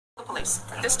police.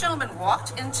 This gentleman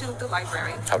walked into the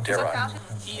library. How dare I?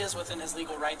 He is within his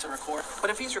legal right to record. But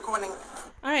if he's recording...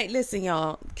 All right, listen,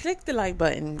 y'all. Click the like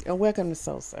button and welcome to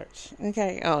Soul Search.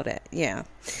 Okay, all that. Yeah.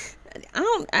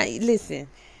 Listen,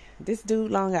 this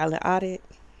dude, Long Island Audit,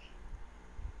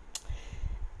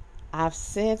 I've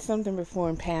said something before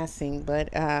in passing, but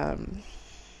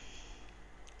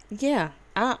yeah,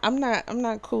 I'm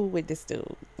not cool with this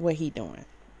dude, what he doing.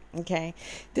 Okay,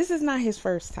 this is not his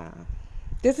first time.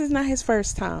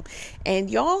 And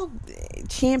y'all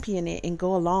champion it and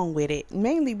go along with it,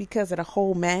 mainly because of the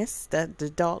whole mess, the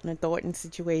Dolton and Thorton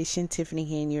situation, Tiffany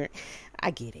Henyard.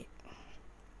 I get it.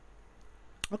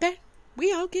 Okay,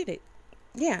 we all get it.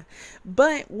 Yeah,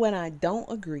 but what I don't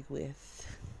agree with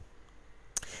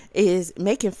is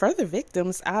making further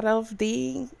victims out of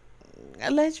the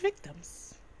alleged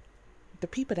victims, the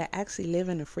people that actually live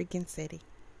in the freaking city.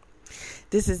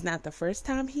 This is not the first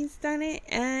time he's done it,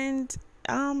 and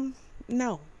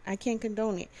no, I can't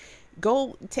condone it.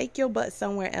 Go take your butt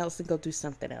somewhere else and go do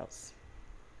something else.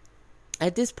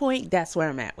 At this point, that's where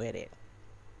I'm at with it.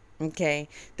 Okay,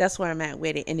 that's where I'm at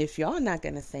with it. And if y'all not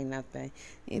gonna say nothing,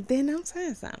 then I'm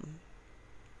saying something.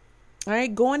 All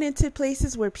right, going into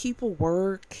places where people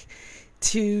work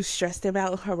to stress them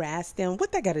out, harass them.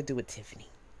 What that got to do with Tiffany?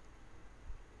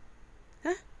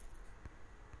 Huh?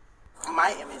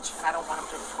 My image, I don't want him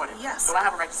to record it. Yes. Do I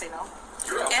have a right to say no?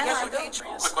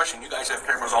 Quick question. You guys have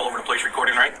cameras all over the place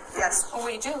recording, right? Yes. Oh,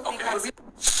 we do. Okay. Because...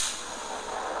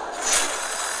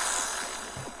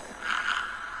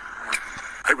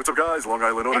 Hey, what's up, guys? Long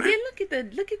Island Audit. And then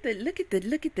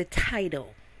look at the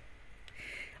title.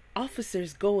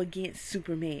 Officers go against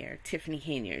Super Mayor Tiffany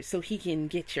Henyard so he can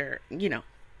get you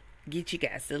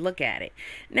guys to look at it.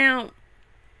 Now,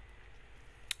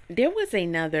 there was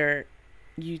another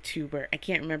YouTuber, I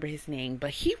can't remember his name,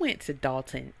 but he went to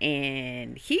Dolton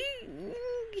and he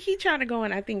tried to go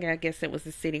in, I guess it was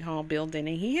the city hall building,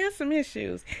 and he had some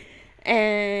issues.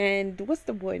 And what's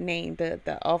the boy name?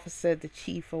 The officer, the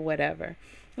chief or whatever,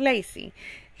 Lacey.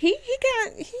 He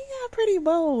got pretty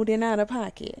bold and out of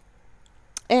pocket.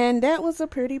 And that was a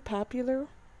pretty popular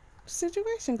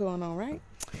situation going on, right?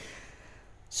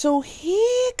 So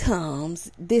here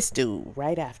comes this dude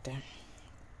right after.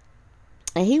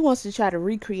 And he wants to try to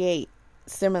recreate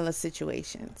similar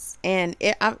situations. And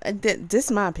this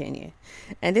is my opinion.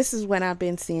 And this is what I've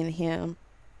been seeing him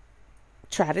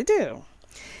try to do.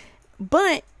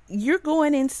 But you're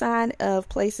going inside of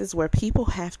places where people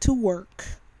have to work,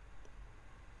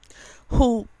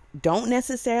 who don't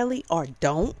necessarily or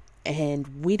don't,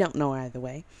 and we don't know either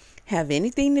way, have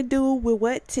anything to do with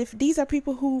what these are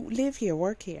people who live here,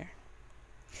 work here.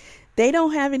 They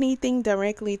don't have anything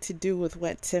directly to do with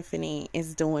what Tiffany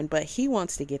is doing, but he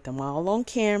wants to get them all on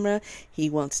camera. He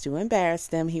wants to embarrass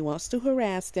them. He wants to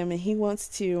harass them, and he wants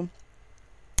to,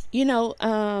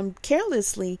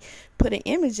 carelessly put an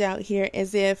image out here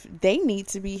as if they need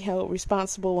to be held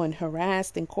responsible and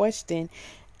harassed and questioned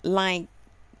like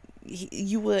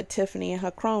you would Tiffany and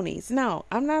her cronies. No,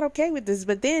 I'm not okay with this.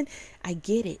 But then I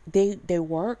get it. They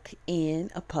work in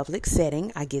a public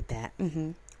setting. I get that.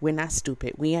 We're not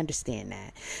stupid. We understand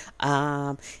that.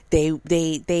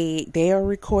 They are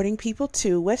recording people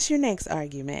too. What's your next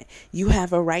argument? You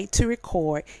have a right to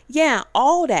record. Yeah,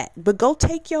 all that. But go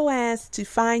take your ass to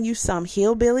find you some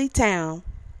hillbilly town.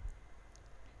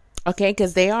 Okay,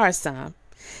 because there are some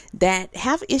that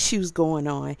have issues going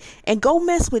on, and go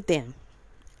mess with them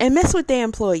and mess with their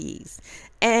employees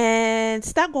and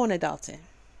stop going to Dolton.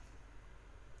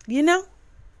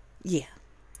 Yeah.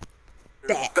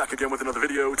 Back again with another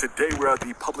video. Today we're at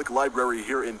the public library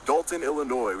here in Dolton,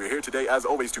 Illinois. We're here today, as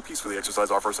always, to peacefully exercise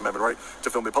our First Amendment right to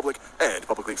film in public and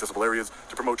publicly accessible areas,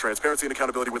 to promote transparency and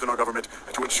accountability within our government,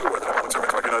 and to ensure that public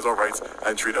servants recognize our rights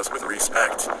and treat us with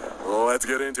respect. Let's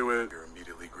get into it. We're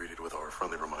immediately greeted with our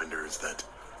friendly reminders that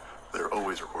they're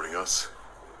always recording us,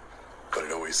 but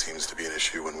it always seems to be an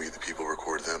issue when we, the people,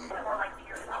 record them.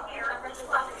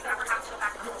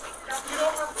 You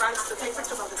don't have rights to take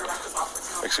pictures of the director's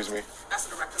office. No. Excuse me? That's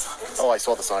the director's office. Oh, I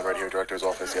saw the sign right here, director's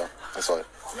office. Yeah, I saw it.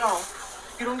 No,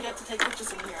 you don't get to take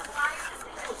pictures in here.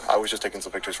 I was just taking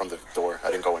some pictures from the door.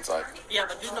 I didn't go inside. Yeah,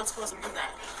 but you're not supposed to do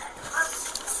that.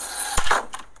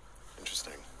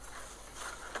 Interesting.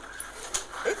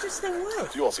 Interesting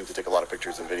what? You all seem to take a lot of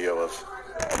pictures and video of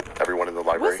everyone in the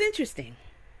library. What's interesting?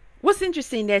 What's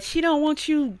interesting that she don't want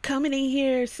you coming in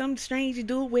here, some strange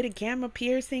dude with a camera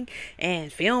piercing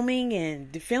and filming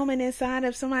inside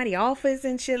of somebody's office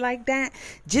and shit like that,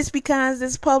 just because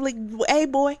it's public. Hey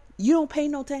boy, you don't pay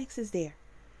no taxes there.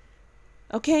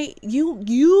 Okay,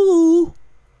 you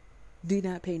do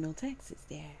not pay no taxes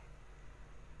there.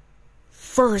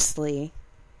 Firstly,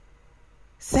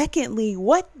 Secondly,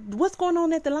 what's going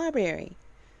on at the library?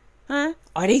 Huh?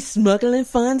 Are they smuggling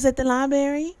funds at the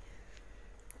library?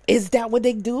 Is that what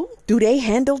they do? Do they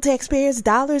handle taxpayers'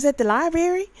 dollars at the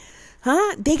library?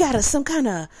 Huh? They got some kind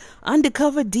of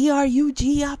undercover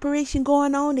DRUG operation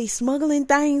going on. They smuggling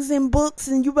things in books,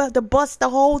 and you about to bust the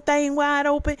whole thing wide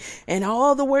open, and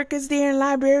all the workers there and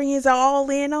librarians are all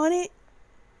in on it?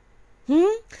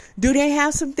 Do they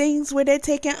have some things where they're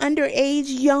taking underage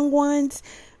young ones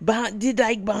behind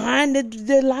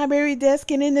the library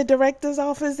desk and in the director's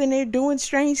office, and they're doing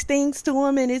strange things to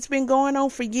them, and it's been going on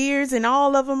for years, and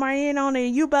all of them are in on it,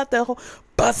 and you about to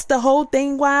bust the whole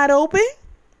thing wide open?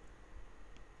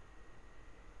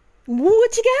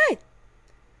 What you got?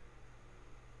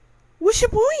 What's your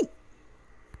point?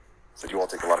 So you all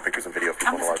take a lot of pictures and video of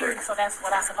people in the library. So that's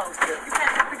what I'm supposed to do. You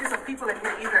can't take pictures of people in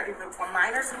here either for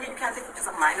minors. You can't take pictures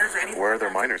of minors or anything. Where are there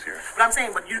minors here? But I'm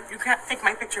saying, but you can't take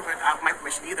my picture without my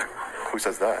permission either. Who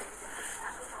says that?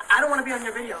 I don't want to be on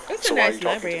your video. It's So a why are nice you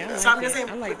talking library. to me I then? like So I'm it. just saying,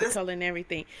 I like with the this- color and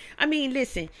everything. I mean,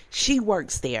 listen, she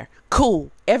works there. Cool.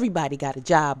 Everybody got a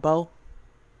job, Bo.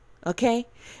 Okay?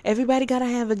 Everybody got to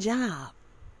have a job.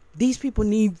 These people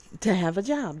need to have a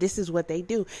job. This is what they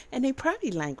do. And they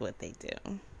probably like what they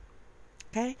do.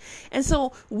 Okay? And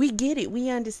so we get it. We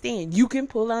understand. You can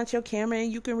pull out your camera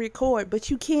and you can record, but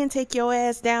you can't take your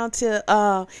ass down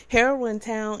to Heroin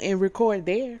Town and record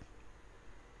there.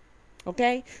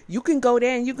 Okay? You can go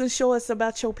there and you can show us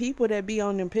about your people that be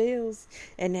on them pills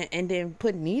and then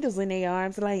put needles in their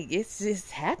arms. Like, it's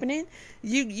just happening.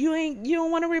 You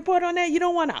don't want to report on that? You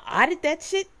don't want to audit that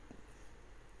shit?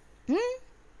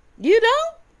 You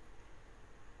don't?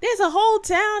 There's a whole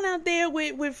town out there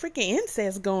with freaking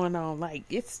incest going on. Like,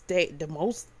 it's the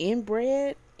most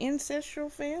inbred ancestral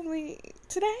family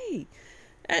today.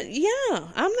 Yeah,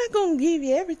 I'm not going to give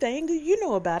you everything. You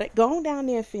know about it. Go on down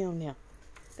there and film them.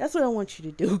 That's what I want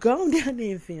you to do. Go on down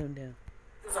there and film them.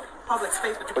 It's a public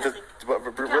space, but you But, can't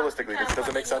but realistically, you can't does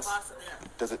it make sense? boss in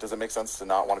there. Does it make sense to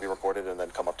not want to be recorded and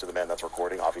then come up to the man that's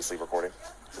recording, obviously recording?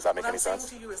 Does that make What any I'm saying sense?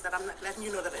 to you is that I'm letting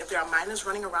you know that if there are minors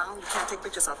running around, you can't take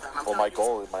pictures of them. I'm Well, my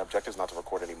telling you. my objective is not to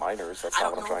record any minors. That's I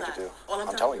not don't what I'm know trying that. to do. All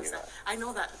I'm telling you is that. I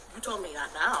know that. You told me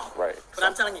that now. Right. But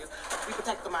I'm telling you, we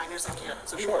protect the minors in here.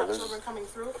 So if Sure, you have there's- children coming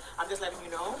through, I'm just letting you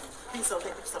know, please don't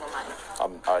take pictures of a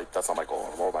minor. That's not my goal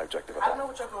or my objective at I don't know all.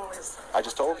 what your goal is. I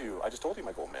just told you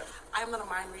my goal, man. I am not a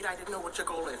mind reader. I didn't know what your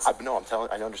goal is. I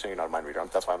understand you're not a mind reader.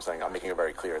 That's why I'm saying I'm making it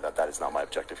very clear that is not my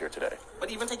objective here today.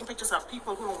 But even taking pictures of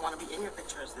people who don't want to be in your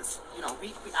pictures is,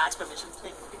 we ask permission to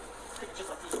take pictures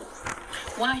of people.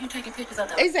 Why are you taking pictures of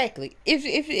them? Exactly.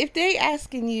 If they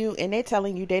asking you and they're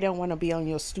telling you they don't want to be on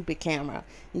your stupid camera,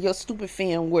 your stupid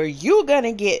film, where you're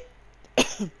gonna get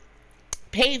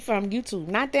paid from YouTube,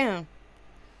 not them.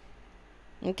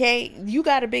 Okay, you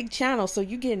got a big channel, so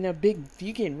you getting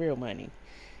real money.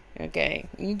 Okay,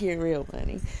 you get real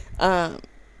money.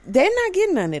 They're not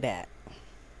getting none of that.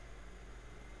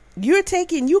 You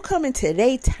coming to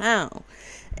their town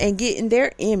and getting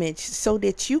their image so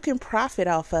that you can profit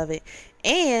off of it,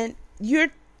 and you're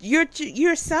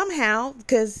somehow,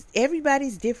 because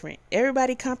everybody's different.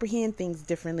 Everybody comprehend things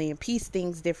differently and piece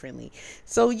things differently.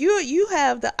 So you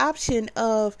have the option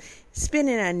of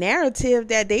spinning a narrative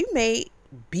that they may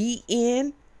be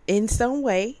in some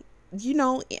way,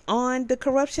 on the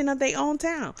corruption of their own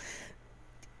town,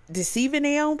 deceiving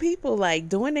their own people, like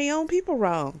doing their own people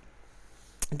wrong.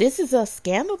 This is a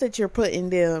scandal that you're putting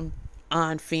them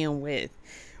on film with.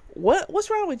 What's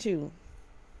wrong with you?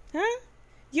 Huh?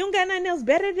 You don't got nothing else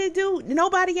better to do?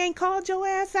 Nobody ain't called your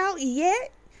ass out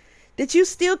yet? That you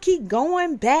still keep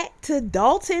going back to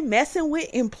Dolton messing with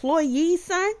employees,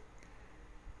 son?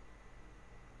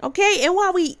 Okay, and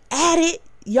while we at it,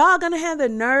 y'all gonna have the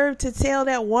nerve to tell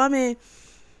that woman,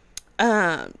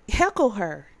 heckle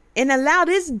her and allow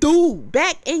this dude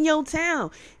back in your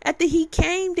town after he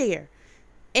came there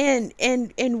and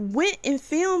went and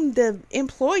filmed the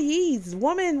employees.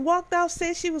 Woman walked off,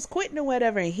 said she was quitting or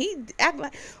whatever, and he act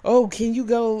like, oh, can you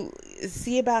go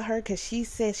see about her because she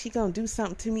said she gonna do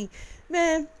something to me.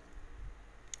 Man,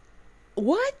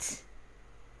 what?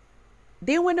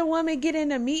 Then when the woman get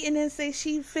in a meeting and say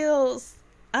she feels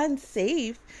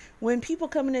unsafe when people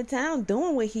come into town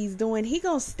doing what he's doing, he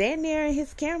gonna stand there in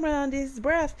his camera under his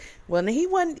breath. Well,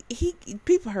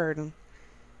 people heard him.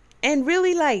 And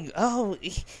really like no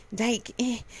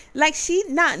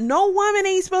woman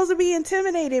ain't supposed to be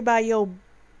intimidated by your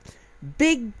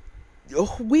big,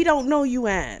 we don't know you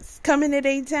ass coming to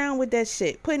their town with that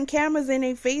shit, putting cameras in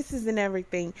their faces and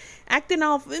everything, acting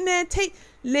off. Man,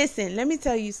 listen, let me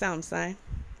tell you something, son.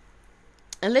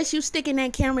 Unless you sticking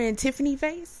that camera in Tiffany's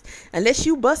face, unless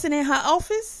you busting in her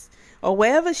office or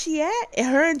wherever she at, and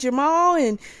her and Jamal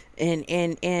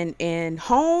and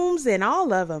Holmes and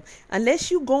all of them, unless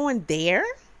you going there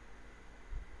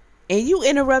and you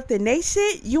interrupting they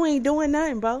shit, you ain't doing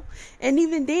nothing, bro. And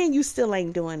even then, you still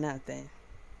ain't doing nothing.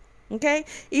 Okay?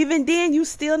 Even then, you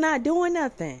still not doing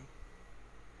nothing.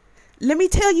 Let me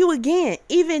tell you again,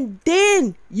 even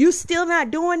then, you still not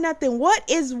doing nothing. What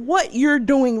is what you're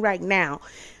doing right now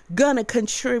gonna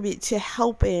contribute to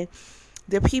helping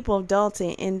the people of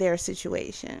Dolton in their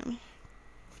situation?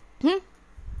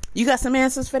 You got some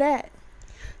answers for that?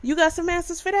 You got some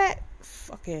answers for that?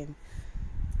 Fucking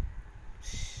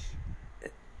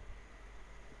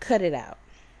cut it out.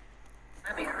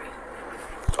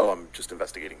 Oh, I'm just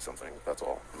investigating something. That's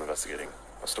all. I'm investigating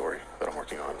a story that I'm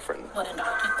working on for What, in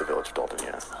Dolton? the village of Dolton,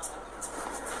 yeah. He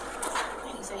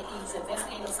said he's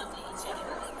investigating something. He's checking it.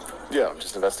 Yeah, I'm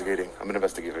just investigating. I'm an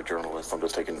investigative journalist. I'm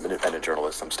just taking an independent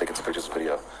journalist. I'm just taking some pictures of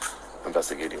video. I'm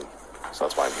investigating. So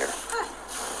that's why I'm here.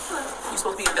 You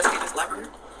supposed to be investigating this library?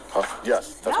 Huh?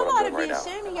 Yes, that's Y'all what ought I'm to doing be right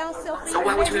now. ashamed of yourself. So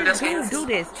why would you investigate do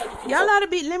this? Y'all ought to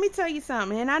be. Let me tell you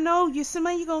something. And I know you.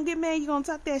 Somebody you gonna get mad. You gonna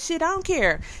talk that shit. I don't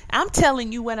care. I'm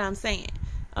telling you what I'm saying.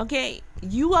 Okay,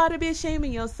 you ought to be ashamed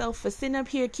of yourself for sitting up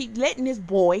here, keep letting this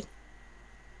boy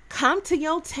come to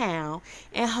your town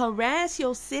and harass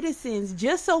your citizens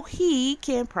just so he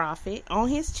can profit on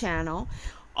his channel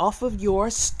off of your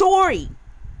story.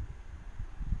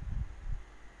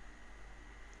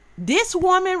 This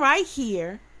woman right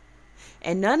here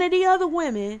and none of the other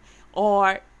women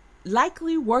are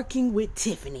likely working with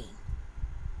Tiffany.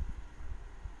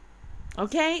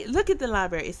 Okay, look at the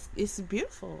library. It's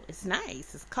beautiful. It's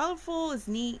nice. It's colorful. It's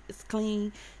neat. It's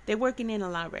clean. They're working in a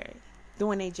library,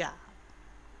 doing their job.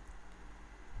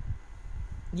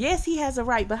 Yes, he has a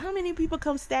right, but how many people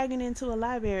come staggering into a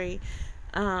library,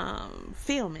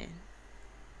 filming,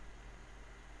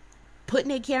 putting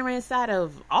their camera inside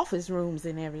of office rooms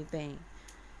and everything?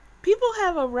 People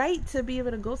have a right to be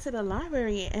able to go to the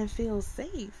library and feel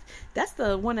safe. That's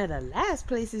one of the last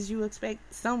places you expect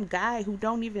some guy who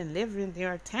don't even live in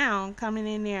your town coming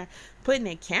in there, putting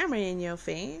a camera in your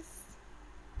face.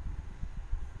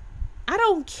 I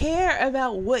don't care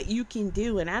about what you can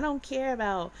do, and I don't care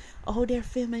about, oh, they're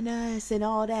filming us and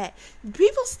all that.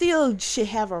 People still should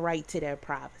have a right to their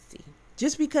privacy.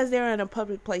 Just because they're in a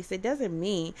public place, it doesn't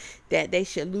mean that they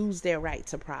should lose their right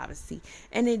to privacy.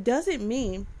 And it doesn't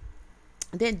mean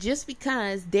that just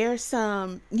because there's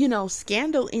some,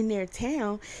 scandal in their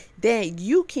town, that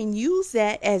you can use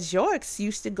that as your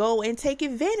excuse to go and take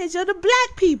advantage of the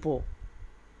black people.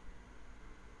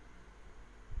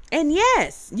 And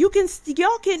yes,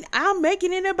 I'm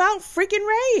making it about freaking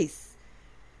race.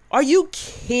 Are you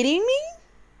kidding me?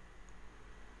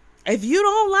 If you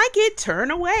don't like it,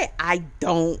 turn away. I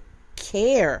don't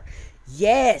care.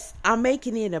 Yes, I'm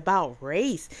making it about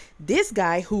race. This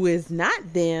guy who is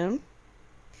not them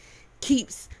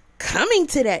keeps coming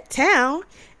to that town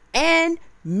and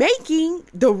making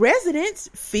the residents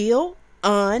feel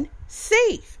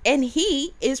unsafe. And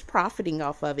he is profiting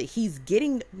off of it. He's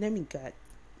getting,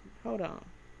 hold on.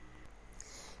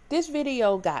 This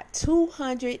video got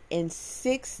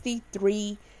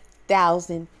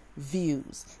 263,000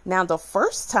 views. Now, the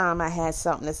first time I had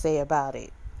something to say about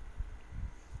it,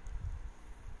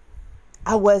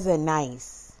 I wasn't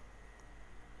nice.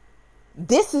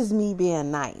 This is me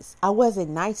being nice. I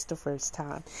wasn't nice the first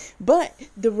time. But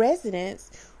the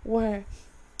residents were,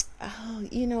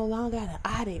 long got an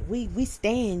audit. We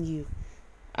stand you.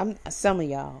 Some of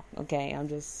y'all, okay? I'm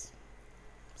just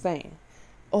saying.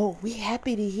 Oh, we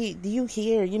happy to hear you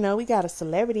here. We got a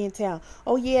celebrity in town.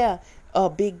 Oh, yeah. A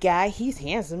big guy. He's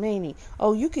handsome, ain't he?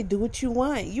 Oh, you can do what you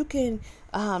want. You can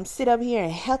sit up here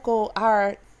and heckle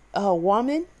our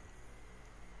woman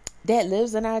that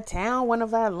lives in our town, one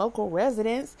of our local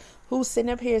residents, who's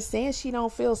sitting up here saying she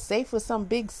don't feel safe with some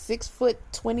big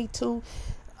 6'22"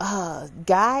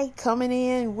 guy coming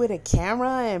in with a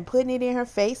camera and putting it in her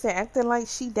face and acting like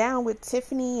she down with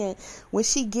Tiffany. And when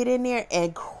she get in there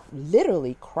and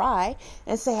literally cry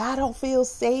and say, I don't feel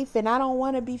safe and I don't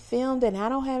want to be filmed and I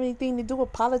don't have anything to do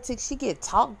with politics, she get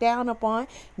talked down upon,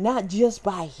 not just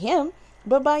by him,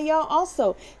 but by y'all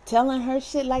also, telling her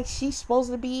shit like she's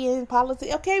supposed to be in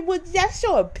politics. Okay, well, that's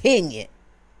your opinion.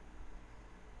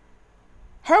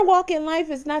 Her walk in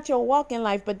life is not your walk in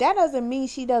life, but that doesn't mean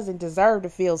she doesn't deserve to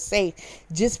feel safe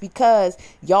just because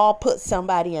y'all put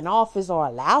somebody in office or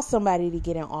allow somebody to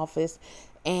get in office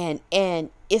and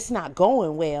it's not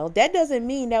going well. That doesn't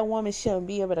mean that woman shouldn't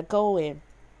be able to go and,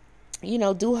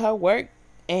 do her work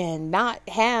and not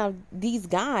have these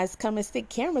guys come and stick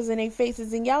cameras in their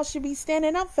faces, and y'all should be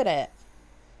standing up for that.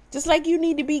 Just like you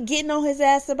need to be getting on his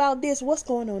ass about this. What's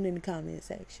going on in the comment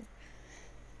section?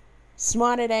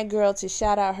 Smarter that girl to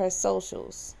shout out her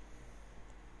socials.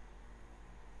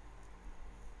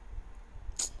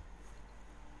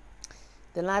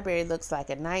 The library looks like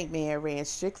a nightmare ran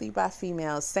strictly by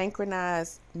females,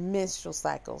 synchronized menstrual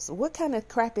cycles. What kind of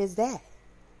crap is that?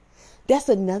 That's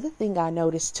another thing I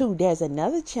noticed too. There's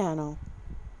another channel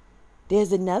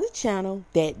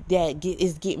that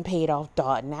is getting paid off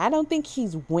Dolton. I don't think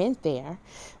he's went there,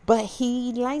 but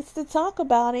he likes to talk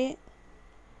about it.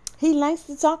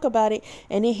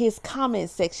 And in his comment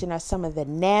section are some of the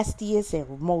nastiest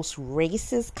and most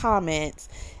racist comments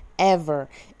ever.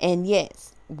 And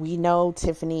yes, we know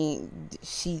Tiffany,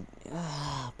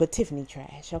 but Tiffany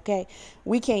trash, okay?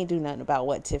 We can't do nothing about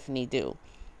what Tiffany do.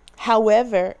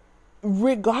 However,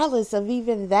 regardless of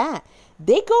even that,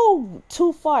 they go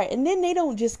too far. And then they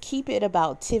don't just keep it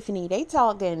about Tiffany. They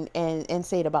talk and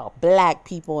say it about black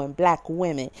people and black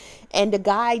women. And the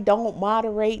guy don't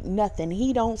moderate nothing.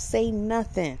 He don't say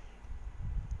nothing.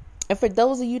 And for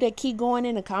those of you that keep going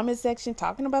in the comment section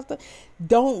talking about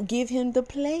don't give him the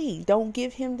play. Don't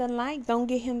give him the like. Don't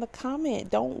give him the comment.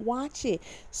 Don't watch it.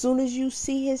 Soon as you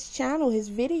see his channel, his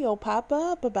video pop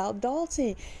up about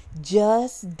Dolton,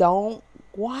 just don't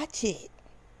watch it.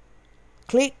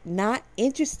 Click not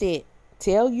interested.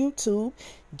 Tell YouTube,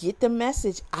 get the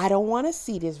message. I don't want to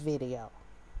see this video.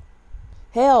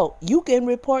 Hell, you can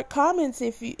report comments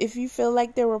if you feel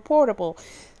like they're reportable.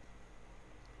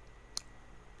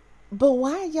 But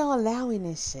why are y'all allowing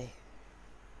this shit?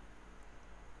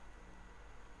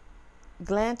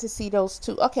 Glad to see those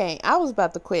two. Okay, I was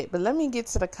about to quit, but let me get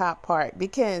to the cop part,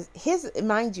 because his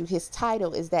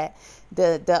title is that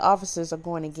the officers are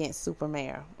going against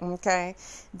Supermayor. Okay,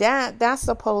 that's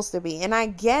supposed to be, and I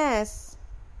guess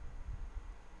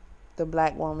the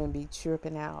black woman be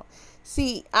tripping out.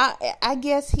 See, I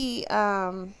guess he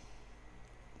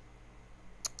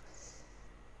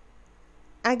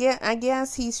I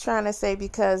guess he's trying to say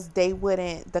because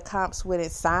the cops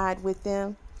wouldn't side with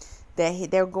them,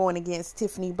 that they're going against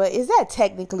Tiffany. But is that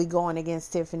technically going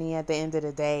against Tiffany at the end of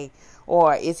the day?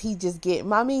 Or is he just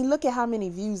getting, I mean, look at how many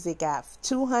views it got.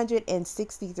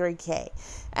 263K.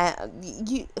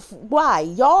 Why?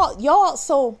 Y'all,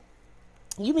 so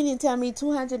you mean to tell me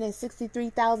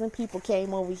 263,000 people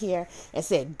came over here and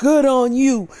said, good on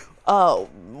you.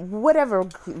 Whatever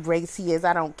race he is,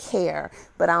 I don't care.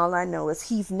 But all I know is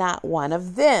he's not one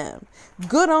of them.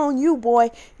 Good on you,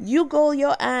 boy. You go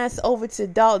your ass over to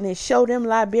Dolton and show them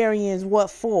librarians what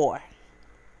for.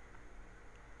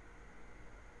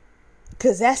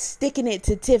 Because that's sticking it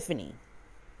to Tiffany.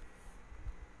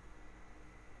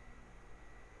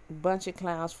 Bunch of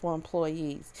clowns for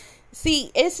employees. See,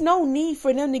 it's no need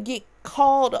for them to get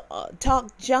called,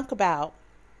 talk junk about.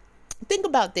 Think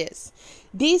about this.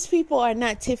 These people are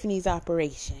not Tiffany's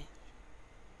operation.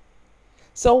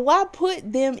 So why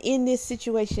put them in this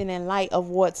situation in light of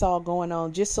what's all going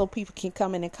on, just so people can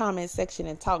come in the comment section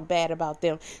and talk bad about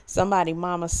them? Somebody,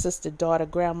 mama, sister, daughter,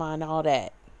 grandma, and all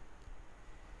that.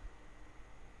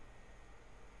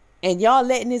 And y'all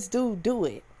letting this dude do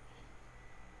it.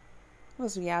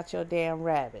 Must be out your damn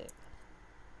rabbit.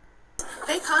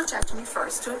 They contact me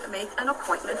first to make an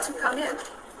appointment to come in.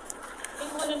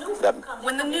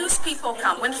 When the news people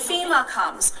come, when FEMA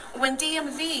comes, when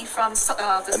DMV from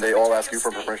the and they all ask you for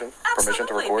permission? Permission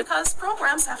to record? Because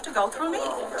programs have to go through me.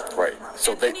 Right.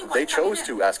 So they chose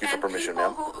to ask you for permission,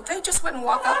 ma'am. They just wouldn't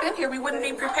walk up in here. We wouldn't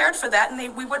be prepared for that,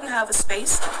 and we wouldn't have a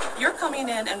space. You're coming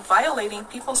in and violating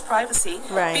people's privacy.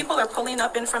 Right. People are pulling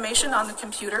up information on the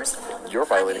computers. You're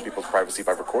violating people's privacy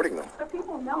by recording them. But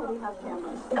people know we have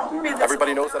cameras.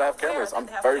 Everybody knows that I have cameras. I'm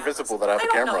very visible that I have a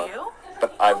camera.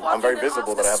 But I'm very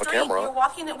visible that I have a camera. You're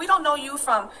walking in. We don't know you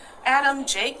from Adam,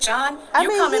 Jake, John. I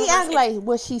mean, he acts like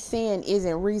what she's saying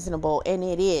isn't reasonable, and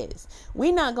it is.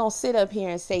 We're not going to sit up here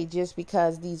and say just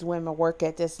because these women work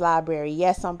at this library,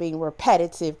 yes, I'm being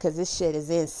repetitive because this shit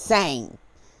is insane,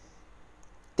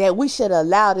 that we should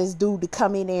allow this dude to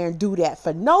come in there and do that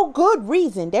for no good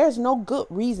reason. There's no good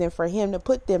reason for him to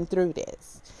put them through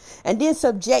this. And then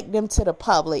subject them to the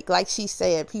public. Like she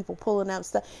said, people pulling up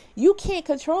stuff. You can't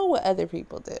control what other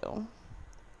people do.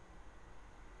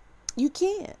 You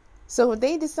can't. So if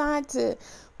they decide to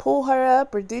pull her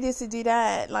up or do this or do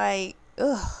that, like,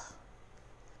 ugh.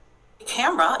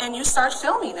 Camera and you start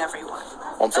filming everyone.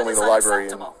 I'm filming the library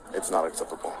and it's not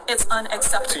acceptable. It's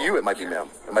unacceptable. To you it might be, ma'am.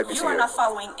 It might be to you. You are not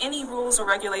following any rules or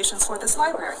regulations for this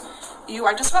library. You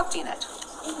are disrupting it.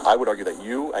 I would argue that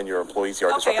you and your employees here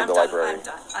are disrupting the library.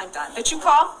 I'm done. Did you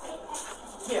call?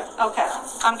 Okay,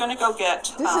 I'm gonna go get,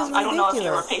 This is I don't know if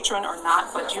you're a ridiculous. patron or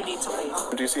not, but you need to leave.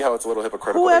 Do you see how it's a little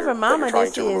hypocritical Whoever that mama you're trying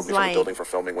this to remove is, me from the like- building for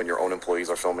filming when your own employees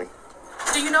are filming?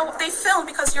 Do you know, they film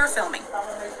because you're filming.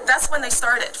 That's when they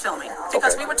started filming,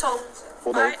 because Okay. we were told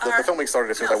Well, by no, the our... filming started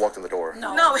as soon as I walked in the door.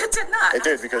 No, it did not. It did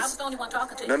I was because the only one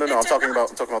talking to you. no, It I'm did talking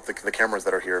not. about the cameras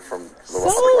that are here from the So-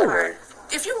 public library.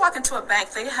 If you walk into a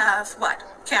bank, they have what?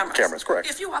 Cameras. Cameras, correct.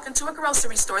 If you walk into a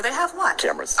grocery store, they have what?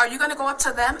 Cameras. Are you going to go up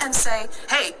to them and say,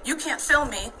 hey, you can't film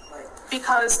me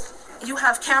because you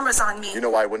have cameras on me? You know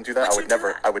why I wouldn't do that? Would I you would do never.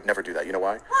 that? I would never do that. You know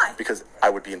why? Why? Because I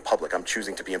would be in public. I'm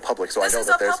choosing to be in public, so This I know is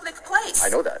that a there's. public place. I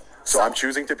know that. So I'm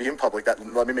choosing to be in public.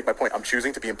 Let me make my point. I'm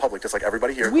choosing to be in public, just like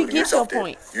everybody here, We including get your yourself,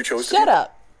 point. did. You chose to. Shut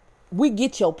up. We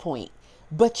get your point.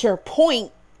 But your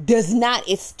point does not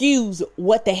excuse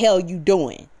what the hell you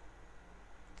doing.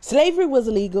 Slavery was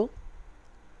illegal.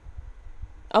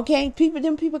 Okay,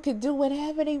 them people could do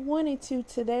whatever they wanted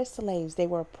to their slaves. They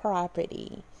were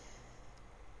property.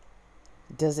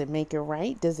 Does it make it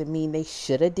right? Does it mean they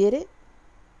should have did it?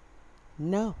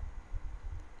 No.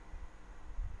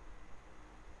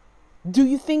 Do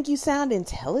you think you sound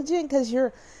intelligent? Because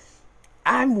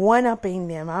I'm one-upping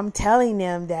them. I'm telling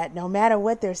them that no matter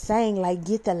what they're saying, like,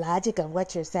 get the logic of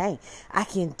what you're saying. I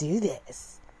can do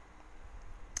this.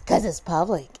 Because it's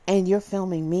public. And you're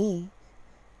filming me.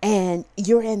 And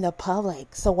you're in the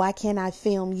public. So why can't I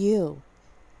film you?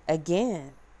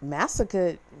 Again,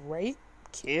 massacre, rape,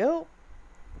 kill,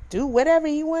 do whatever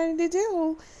he wanted to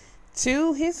do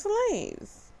to his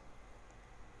slaves.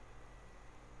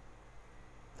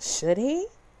 Should he?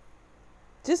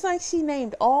 Just like she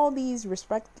named all these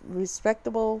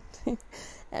respectable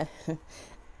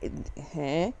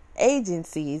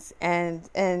agencies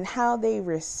and how they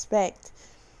respect,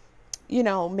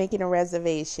 making a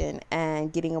reservation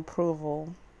and getting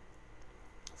approval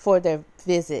for their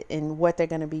visit and what they're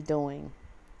going to be doing.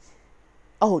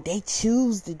 Oh, they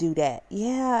choose to do that.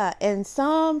 Yeah, and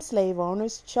some slave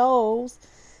owners chose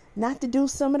not to do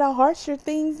some of the harsher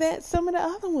things that some of the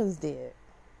other ones did.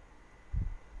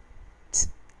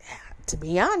 To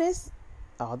be honest,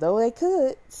 although they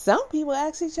could, some people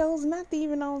actually chose not to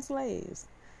even own slaves.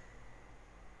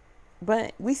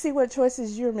 But we see what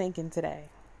choices you're making today.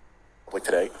 Like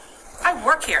today, I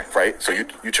work here. right? So you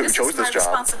chose is this my job,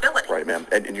 responsibility. right, ma'am?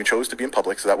 And you chose to be in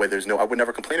public, so that way I would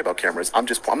never complain about cameras. I'm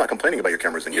not complaining about your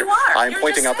cameras in here. You are. I'm You're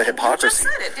pointing just out the saying- you hypocrisy.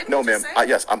 just said it. Didn't No, you ma'am. just say it?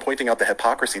 Yes, I'm pointing out the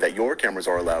hypocrisy that your cameras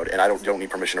are allowed, and you don't need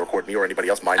permission to record me or anybody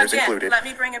else, minors Again, included. let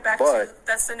me bring it back But to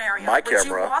that scenario. my Would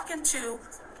camera- you walk into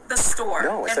the store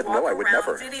No, I and said walk no, I would around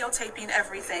never. videotaping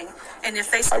everything, and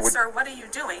if they said, would- sir, what are you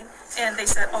doing? And they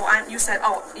said, you said,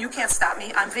 you can't stop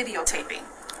me, I'm videotaping.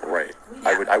 Right. Yeah.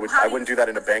 I How do wouldn't you- do that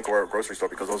in a bank or a grocery store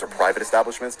because those are private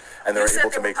establishments and they're You said able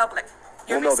they to were make. public.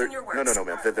 You're Well, no, missing your words. no,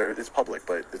 ma'am. It's public,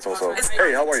 but it's also. It's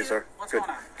Hey, how are you, public. sir? What's Good. going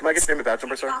on? Can I get your name and badge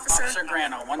number, sir? Officer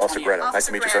Grano, Officer 128. Grano. Nice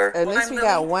to meet you, sir. At least I'm we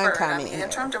got Lily one Bird. comment I'm the here.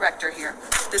 interim director here.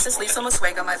 This is Lisa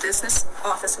Muswega, my business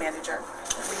office manager.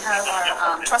 We have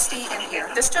our trustee in here.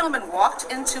 This gentleman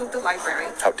walked into the library,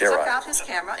 How dare took I. out his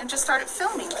camera, and just started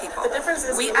filming people. The difference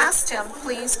is we asked him,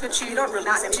 please, could you don't release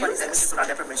not do anybody's this? without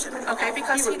their permission. Okay,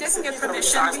 because he didn't get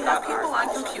permission. We have people on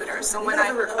computers. So when I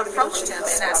approached him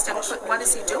and asked him, what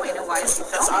is he doing and why is he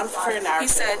filming? unfair narrative. He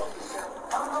said,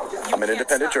 I'm an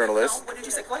independent journalist. No, what did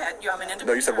you say? Go ahead. I'm an independent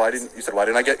No, you said why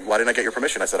didn't I get your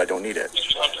permission? I said I don't need it.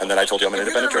 And then I told you I'm an If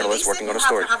you're independent gonna journalist release it, working on a you have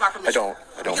story. to have our I permission. don't,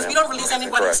 Because ma'am. we don't release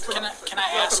anybody's Correct. Can I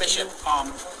ask you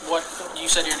what you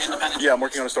said you're an independent? Yeah, I'm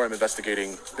working on a story. I'm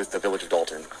investigating the village of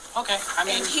Dolton. Okay. I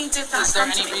mean, And he did not is there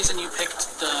come to any me. reason you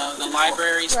picked the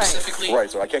library specifically? Right,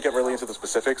 so I can't get really into the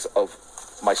specifics of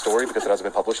my story because it hasn't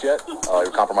been published yet. It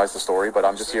would compromise the story, but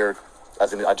I'm just here.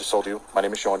 As in, I just told you, my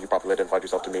name is Sean. You properly identified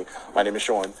yourself to me. My name is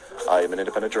Sean. I am an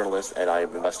independent journalist, and I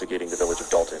am investigating the village of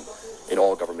Dolton in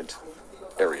all government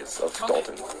areas of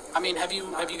Dolton. I mean, have you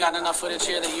gotten enough footage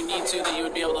here that you need that you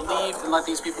would be able to leave and let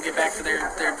these people get back to their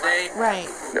day? Right.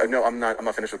 No, I'm not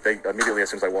finished with. They immediately, as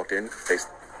soon as I walked in, they,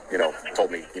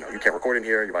 told me, you can't record in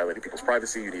here. You're violating people's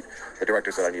privacy. The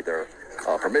director said I need their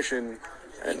permission,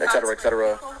 and et cetera, et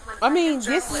cetera. I mean,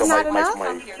 this is So not my- enough.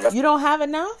 my- You don't have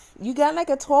enough? You got like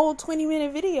a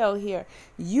 20-minute video here.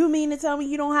 You mean to tell me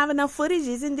you don't have enough footage?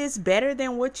 Isn't this better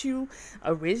than what you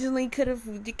originally could have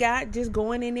got just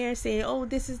going in there saying, oh,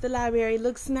 this is the library.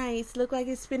 Looks nice. Look like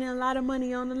it's spending a lot of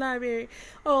money on the library.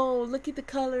 Oh, look at the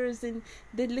colors and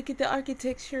then look at the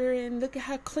architecture and look at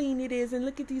how clean it is and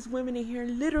look at these women in here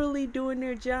literally doing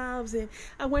their jobs. And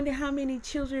I wonder how many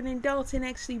children in Dolton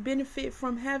actually benefit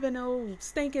from having a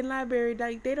stinking library.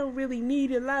 Like, they don't really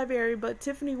need a library, but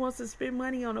Tiffany wants to spend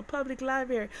money on a public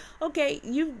library. Okay,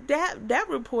 that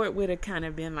report would have kind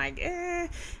of been like, yeah,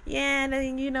 and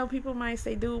then, you know, people might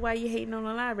say, dude, why you hating on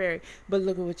the library? But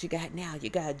look at what you got now. You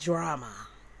got drama.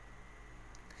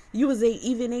 You was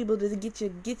even able to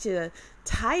get your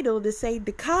title to say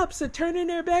the cops are turning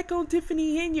their back on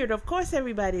Tiffany Henyard. Of course,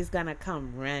 everybody's gonna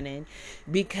come running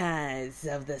because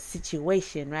of the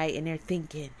situation, right? And they're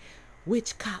thinking,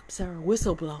 which cops are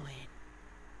whistleblowing?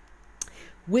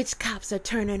 Which cops are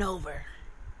turning over?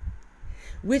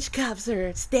 Which cops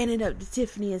are standing up to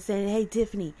Tiffany and saying, hey,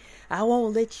 Tiffany, I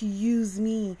won't let you use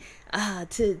me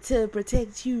to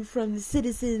protect you from the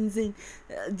citizens. And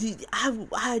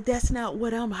that's not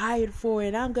what I'm hired for.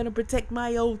 And I'm going to protect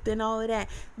my oath and all of that.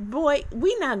 Boy,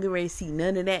 we not going to see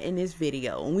none of that in this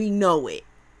video. And we know it.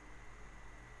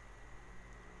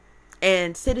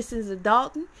 And citizens of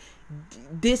Dolton,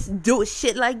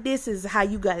 shit like this is how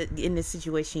you got in the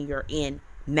situation you're in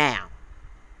now.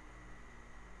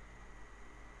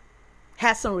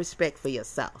 Have some respect for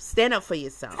yourself. Stand up for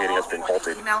yourself. It has been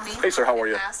halted. Email me. Hey, sir, how are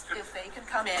you? Ask if they can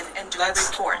come in and do a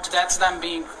report. That's them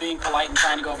being polite and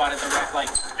trying to go about it direct,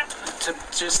 like to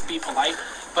just be polite.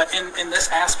 But in this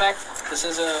aspect, this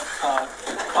is a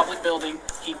public building.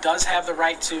 He does have the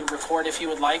right to record if he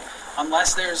would like,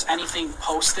 unless there's anything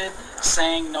posted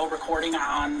saying no recording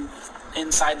on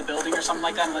inside the building or something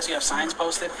like that, unless you have signs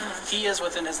posted. He is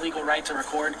within his legal right to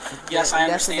record. Yes, I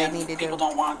understand people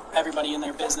don't want everybody in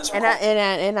their business.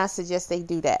 And I suggest they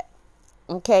do that.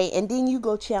 Okay, and then you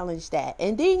go challenge that,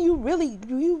 and then you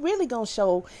really gonna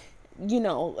show, you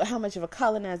know, how much of a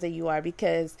colonizer you are,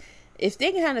 because if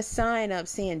they kind of sign up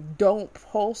saying don't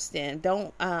post and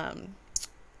don't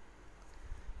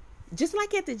just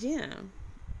like at the gym,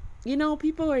 you know,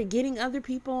 people are getting other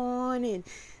people on and.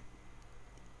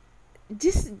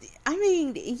 Just, I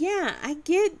mean, yeah, I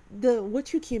get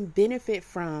what you can benefit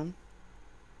from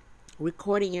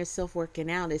recording yourself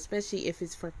working out, especially if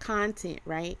it's for content,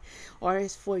 right? Or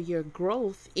it's for your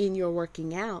growth in your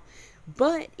working out.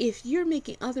 But if you're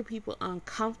making other people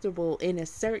uncomfortable in a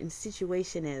certain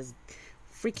situation as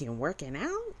freaking working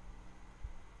out,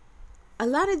 a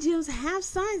lot of gyms have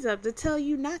signs up to tell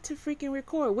you not to freaking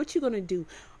record. What you gonna do?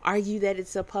 Argue that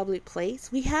it's a public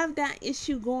place? We have that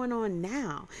issue going on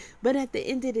now. But at the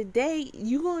end of the day,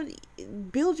 you're going to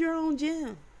build your own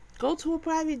gym. Go to a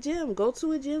private gym. Go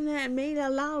to a gym that may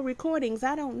allow recordings.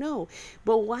 I don't know.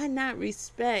 But why not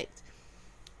respect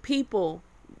people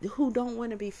who don't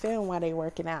want to be filmed while they're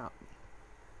working out?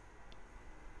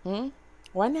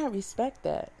 Why not respect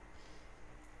that?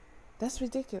 That's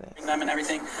ridiculous. Them and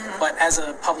everything, but as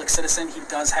a public citizen, he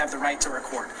does have the right to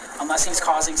record, unless he's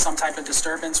causing some type of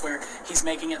disturbance where he's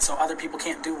making it so other people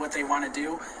can't do what they want to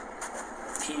do.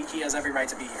 He has every right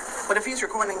to be here. But if he's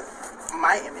recording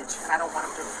my image, I don't want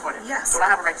him to record it. Yes. Do I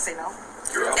have a right to say no?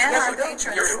 And our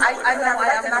patrons. I know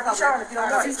I am not public.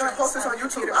 He's going to post this on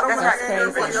YouTube. I don't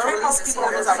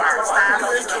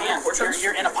want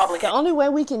you're in a public. The only way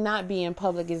we cannot be in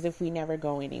public is if we never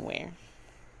go anywhere.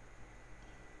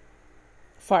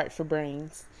 Fart for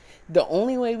brains. The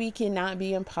only way we cannot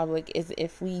be in public is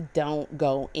if we don't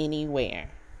go anywhere.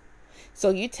 So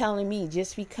you're telling me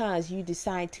just because you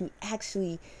decide to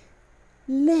actually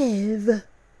live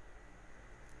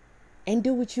and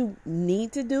do what you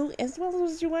need to do as well as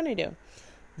what you want to do,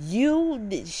 you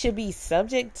should be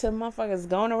subject to motherfuckers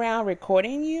going around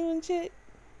recording you and shit?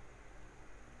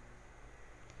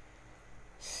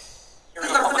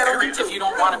 If you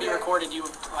don't want to be recorded, you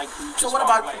like. So what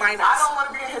about minors? I don't want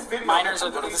to be in his video. Minors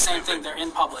are the same thing. They're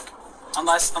in public.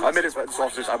 Unless I made it,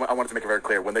 officers. I wanted to make it very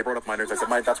clear. When they brought up minors, I said,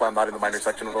 that's why I'm not in the minor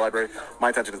section of the library. My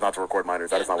intention is not to record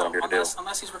minors. That is not what I'm here to do.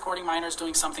 Unless he's recording minors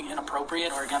doing something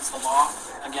inappropriate or against the law,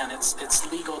 again,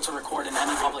 it's legal to record in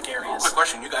any public areas. Quick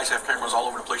question: you guys have cameras all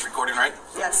over the place recording, right?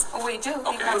 Yes. We do.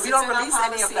 Okay. But we don't release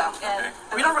any of them. Okay.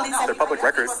 We don't release any. They're public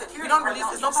records. We don't release.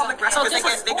 There's no public records. So this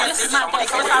is not We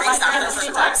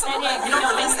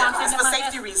don't release them. It's for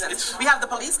safety reasons. We have the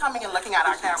police coming and looking at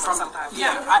our cameras sometimes.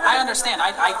 Yeah, I understand.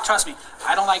 I trust me.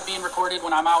 I don't like being recorded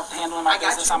when I'm out handling my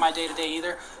business on my day-to-day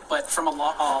either. But from a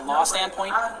law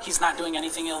standpoint, he's not doing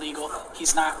anything illegal.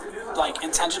 He's not like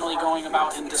intentionally going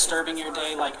about and disturbing your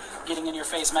day, like getting in your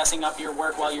face, messing up your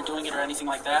work while you're doing it or anything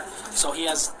like that. So he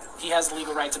has the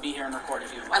legal right to be here and record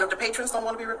if you would. And if the patrons don't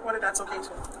want to be recorded, that's okay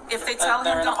too. If they tell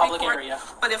they're him in a don't public record, area.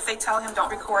 but if they tell him don't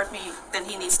record me, then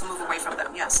he needs to move away from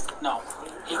them. Yes. No.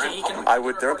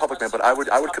 They're in public, man, but I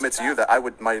would commit to you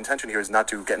that my intention here is not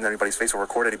to get in anybody's face or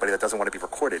record anybody that doesn't want to be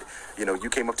recorded. You know, you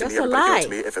came up to me, everybody came up to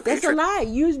me. If a That's a lie.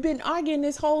 You've been arguing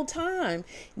this whole time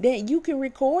that you can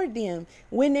record them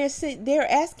when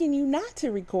they're asking you not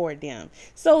to record them.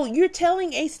 So you're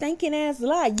telling a stinking ass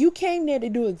lie. You came there to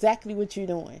do exactly what you're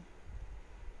doing.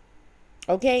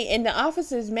 Okay, and the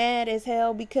officer's mad as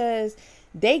hell because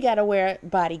they gotta wear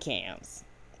body cams.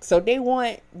 So they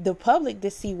want the public to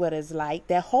see what it's like,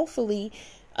 that hopefully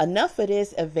enough of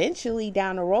this eventually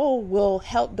down the road will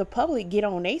help the public get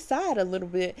on their side a little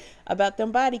bit about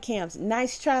them body cams.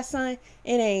 Nice try, son.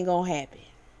 It ain't gonna happen.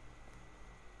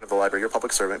 Of the library, you're a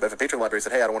public servant, but if a patron of the library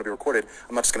said, hey, I don't want to be recorded,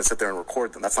 I'm not just going to sit there and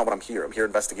record them. That's not what I'm here. I'm here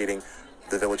investigating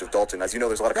the village of Dolton. As you know,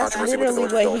 there's a lot of controversy with the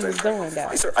village of Dolton. That's literally what he was doing, though.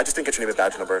 Hey, sir, I just didn't get your name and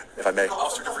badge number, if I may.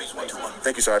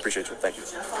 Thank you, sir. I appreciate you. Thank you.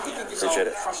 Appreciate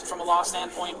it. From a law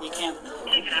standpoint, we can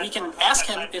ask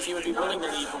him if he would be willing to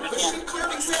leave, but we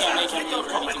can't make him leave or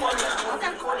anything like that.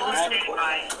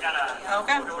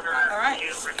 Okay. All right.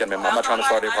 Again, ma'am, I'm not trying to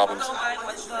start any problems.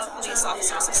 What the police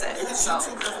officers have said. So,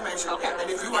 okay.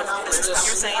 This is what you're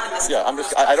saying. Yeah, I'm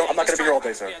not going to be here all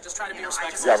day, sir. Yeah, just try to be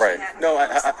respectful. Yeah, right. No,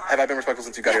 have I been respectful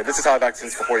since you got here? This is how I've acted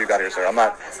since before you got here, sir. I'm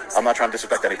not trying to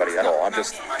disrespect anybody at all. I'm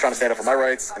just trying to stand up for my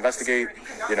rights, investigate.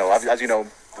 You know, as you know,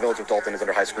 the village of Dolton is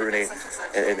under high scrutiny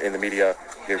in the media,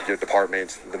 your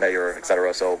department, the mayor,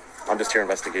 etc. So I'm just here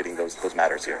investigating those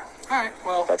matters here. All right.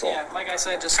 Well, that's all. Yeah, like I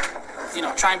said, just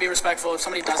try and be respectful. If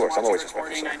somebody doesn't want you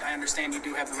recording, I understand you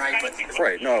do have the right. But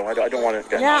right. No, I don't want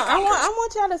to. Now I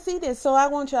want y'all to see this. So I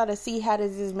want y'all to see how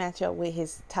does this match up with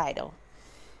his title.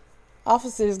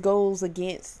 Officers goes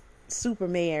against Super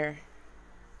Mayor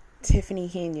Tiffany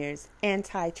Henyard's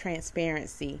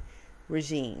anti-transparency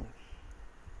regime.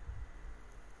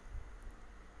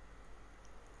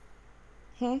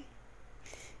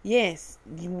 Yes,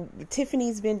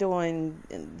 Tiffany's been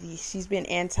she's been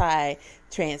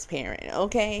anti-transparent,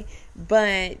 okay?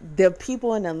 But the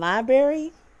people in the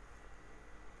library,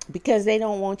 because they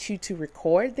don't want you to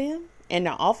record them, and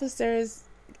the officers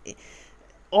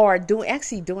are doing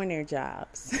their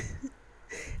jobs.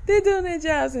 They're doing their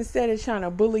jobs instead of trying to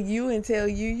bully you and tell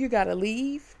you gotta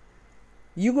leave.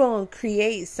 You're going to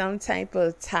create some type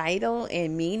of title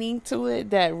and meaning to it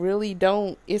that really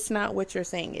it's not what you're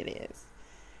saying it is.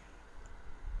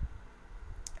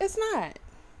 It's not.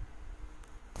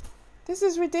 This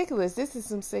is ridiculous. This is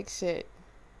some sick shit.